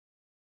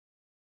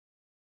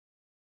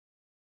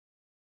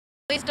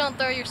Please don't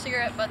throw your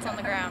cigarette butts on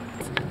the ground.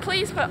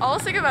 Please put all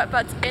cigarette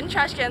butts in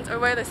trash cans or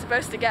where they're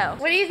supposed to go.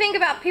 What do you think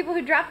about people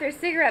who drop their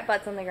cigarette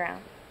butts on the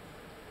ground?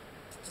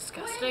 It's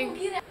disgusting.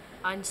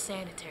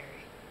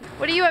 Unsanitary.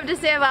 What do you have to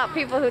say about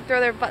people who throw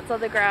their butts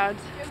on the ground?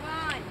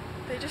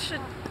 They just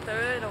should throw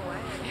it away.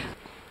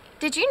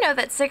 Did you know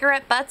that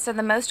cigarette butts are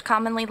the most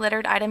commonly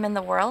littered item in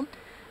the world?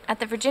 At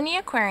the Virginia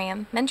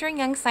Aquarium, Mentoring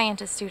Young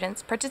Scientist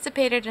students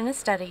participated in a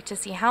study to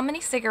see how many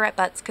cigarette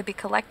butts could be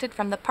collected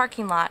from the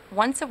parking lot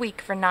once a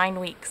week for 9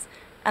 weeks,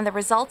 and the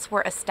results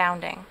were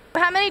astounding.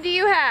 How many do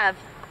you have?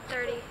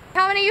 30.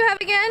 How many do you have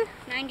again?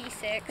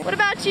 96. What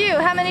about you?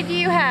 How many do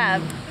you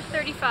have?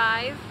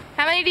 35.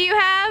 How many do you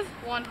have?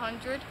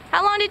 100.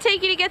 How long did it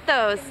take you to get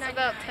those?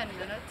 About 10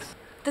 minutes.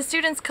 The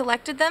students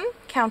collected them,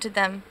 counted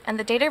them, and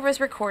the data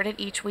was recorded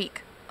each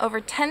week. Over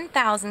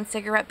 10,000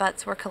 cigarette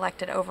butts were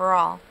collected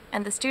overall,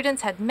 and the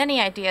students had many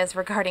ideas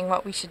regarding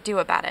what we should do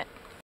about it.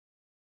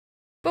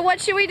 But what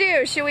should we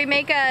do? Should we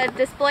make a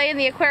display in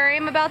the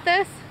aquarium about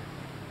this?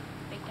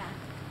 We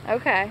can.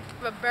 Okay.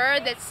 A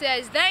bird that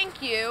says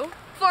thank you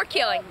for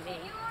killing me.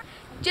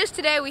 Just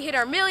today we hit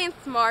our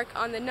millionth mark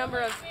on the number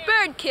of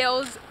bird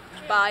kills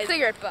by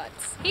cigarette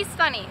butts. He's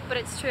funny, but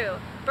it's true.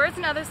 Birds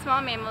and other small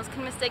mammals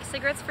can mistake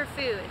cigarettes for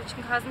food, which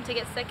can cause them to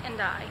get sick and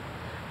die.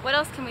 What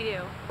else can we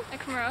do? A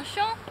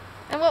commercial?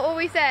 And what will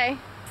we say?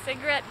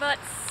 Cigarette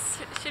butts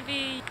should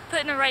be put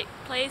in the right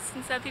place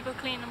instead of people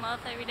cleaning them up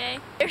every day.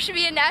 There should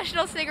be a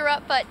National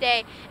Cigarette Butt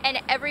Day,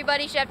 and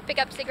everybody should have to pick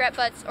up cigarette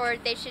butts or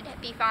they should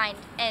be fined,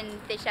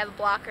 and they should have a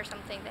block or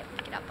something they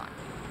pick it up on.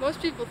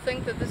 Most people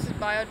think that this is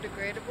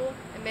biodegradable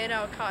and made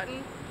out of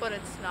cotton, but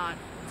it's not.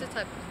 It's a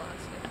type of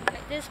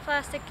plastic. This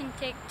plastic can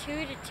take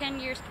 2 to 10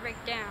 years to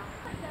break down.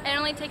 It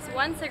only takes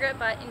 1 cigarette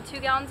butt and 2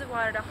 gallons of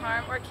water to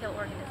harm or kill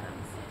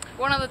organisms.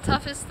 One of the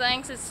toughest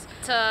things is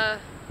to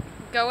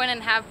go in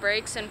and have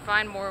breaks and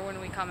find more when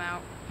we come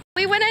out.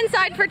 We went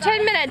inside for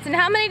 10 minutes, and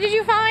how many did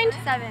you find?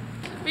 7.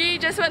 We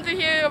just went through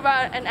here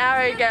about an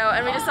hour ago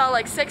and we just saw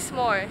like 6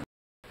 more.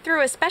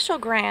 Through a special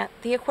grant,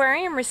 the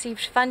aquarium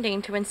received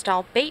funding to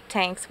install bait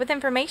tanks with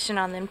information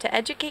on them to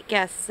educate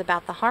guests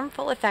about the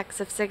harmful effects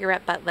of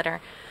cigarette butt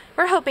litter.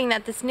 We're hoping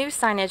that this new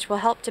signage will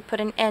help to put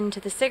an end to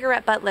the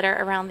cigarette butt litter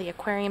around the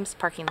aquarium's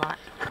parking lot.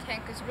 The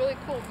tank is really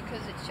cool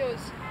because it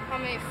shows how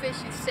many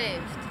fish you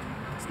saved.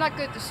 It's not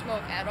good to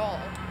smoke at all,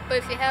 but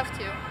if you have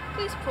to,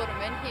 please put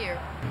them in here.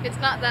 It's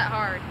not that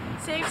hard.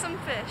 Save some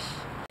fish.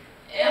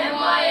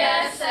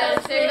 MYS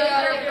says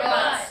cigarette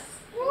butt.